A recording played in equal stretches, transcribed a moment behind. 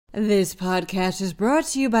This podcast is brought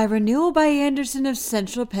to you by Renewal by Andersen of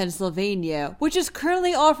Central Pennsylvania, which is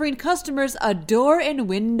currently offering customers a door and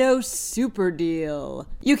window super deal.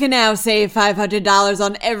 You can now save $500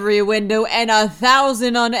 on every window and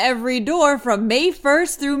 $1,000 on every door from May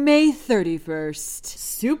 1st through May 31st.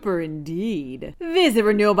 Super indeed. Visit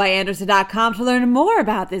renewalbyandersen.com to learn more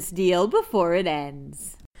about this deal before it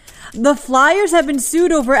ends. The Flyers have been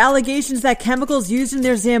sued over allegations that chemicals used in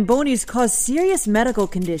their Zambonis cause serious medical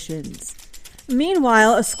conditions.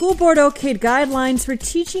 Meanwhile, a school board okayed guidelines for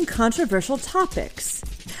teaching controversial topics.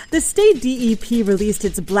 The state DEP released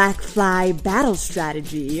its Black Fly battle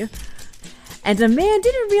strategy. And a man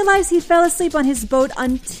didn't realize he fell asleep on his boat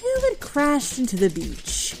until it crashed into the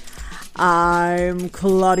beach. I'm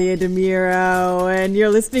Claudia DeMiro, and you're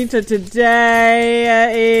listening to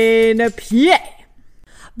Today in PA.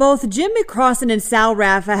 Both Jim McCrossin and Sal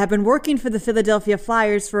Raffa have been working for the Philadelphia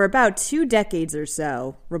Flyers for about 2 decades or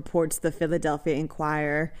so, reports the Philadelphia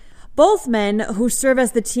Inquirer. Both men, who serve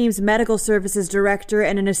as the team's medical services director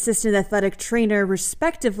and an assistant athletic trainer,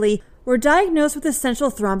 respectively, were diagnosed with essential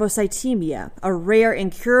thrombocythemia, a rare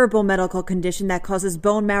incurable medical condition that causes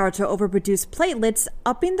bone marrow to overproduce platelets,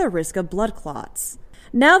 upping the risk of blood clots.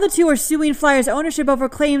 Now the two are suing Flyers ownership over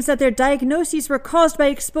claims that their diagnoses were caused by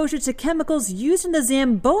exposure to chemicals used in the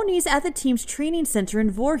Zambonis at the team's training center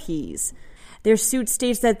in Voorhees. Their suit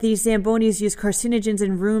states that these Zambonis use carcinogens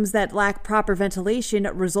in rooms that lack proper ventilation,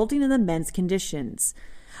 resulting in the men's conditions.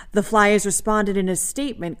 The Flyers responded in a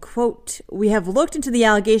statement, quote, "We have looked into the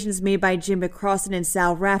allegations made by Jim McCrossin and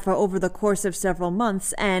Sal Raffa over the course of several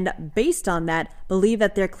months and, based on that, believe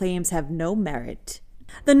that their claims have no merit."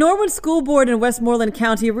 The Norwood School Board in Westmoreland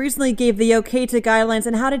County recently gave the okay to guidelines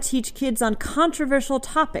on how to teach kids on controversial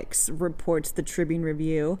topics, reports the Tribune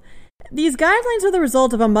Review. These guidelines are the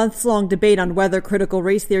result of a months-long debate on whether critical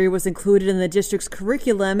race theory was included in the district's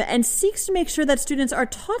curriculum and seeks to make sure that students are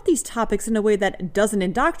taught these topics in a way that doesn't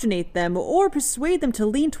indoctrinate them or persuade them to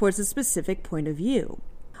lean towards a specific point of view.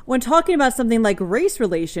 When talking about something like race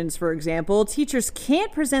relations, for example, teachers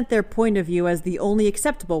can't present their point of view as the only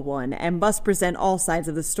acceptable one and must present all sides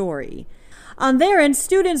of the story. On their end,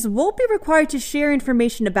 students won't be required to share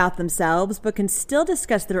information about themselves, but can still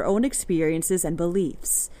discuss their own experiences and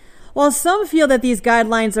beliefs. While some feel that these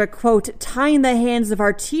guidelines are, quote, tying the hands of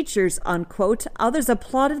our teachers, unquote, others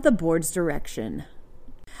applauded the board's direction.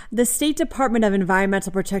 The State Department of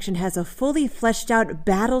Environmental Protection has a fully fleshed out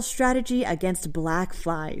battle strategy against black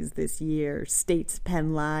flies this year, states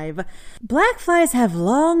PennLive. Black flies have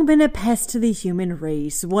long been a pest to the human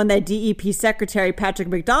race, one that DEP Secretary Patrick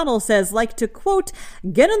McDonnell says like to, quote,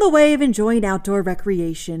 get in the way of enjoying outdoor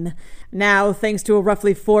recreation. Now, thanks to a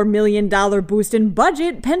roughly $4 million boost in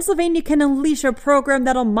budget, Pennsylvania can unleash a program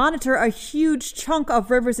that'll monitor a huge chunk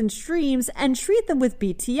of rivers and streams and treat them with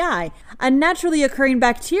BTI, a naturally occurring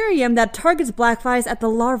bacterium that targets black flies at the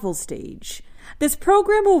larval stage. This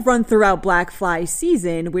program will run throughout black fly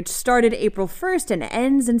season, which started April 1st and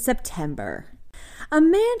ends in September. A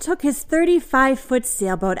man took his 35-foot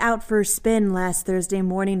sailboat out for a spin last Thursday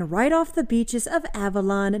morning right off the beaches of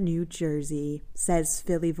Avalon, New Jersey, says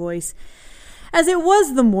Philly Voice. As it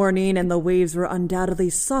was the morning and the waves were undoubtedly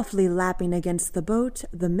softly lapping against the boat,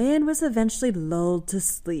 the man was eventually lulled to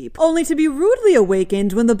sleep, only to be rudely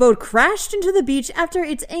awakened when the boat crashed into the beach after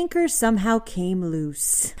its anchor somehow came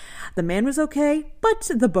loose. The man was okay, but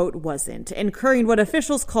the boat wasn't, incurring what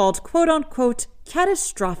officials called quote-unquote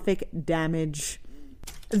catastrophic damage.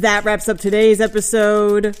 That wraps up today's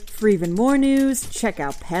episode. For even more news, check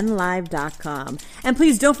out PennLive.com. And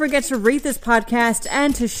please don't forget to rate this podcast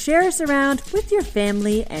and to share us around with your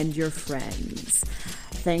family and your friends.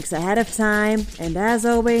 Thanks ahead of time, and as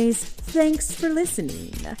always, thanks for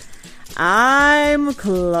listening. I'm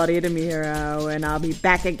Claudia DeMiro, and I'll be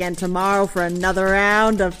back again tomorrow for another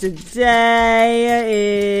round of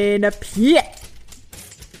Today in PA.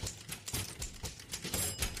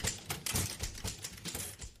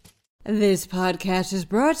 This podcast is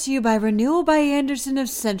brought to you by Renewal by Andersen of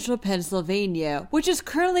Central Pennsylvania, which is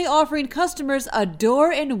currently offering customers a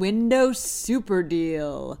door and window super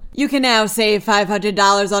deal. You can now save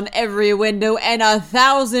 $500 on every window and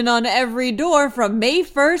 $1,000 on every door from May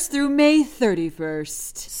 1st through May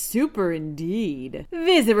 31st. Super indeed.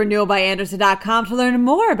 Visit renewalbyandersen.com to learn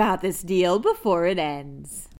more about this deal before it ends.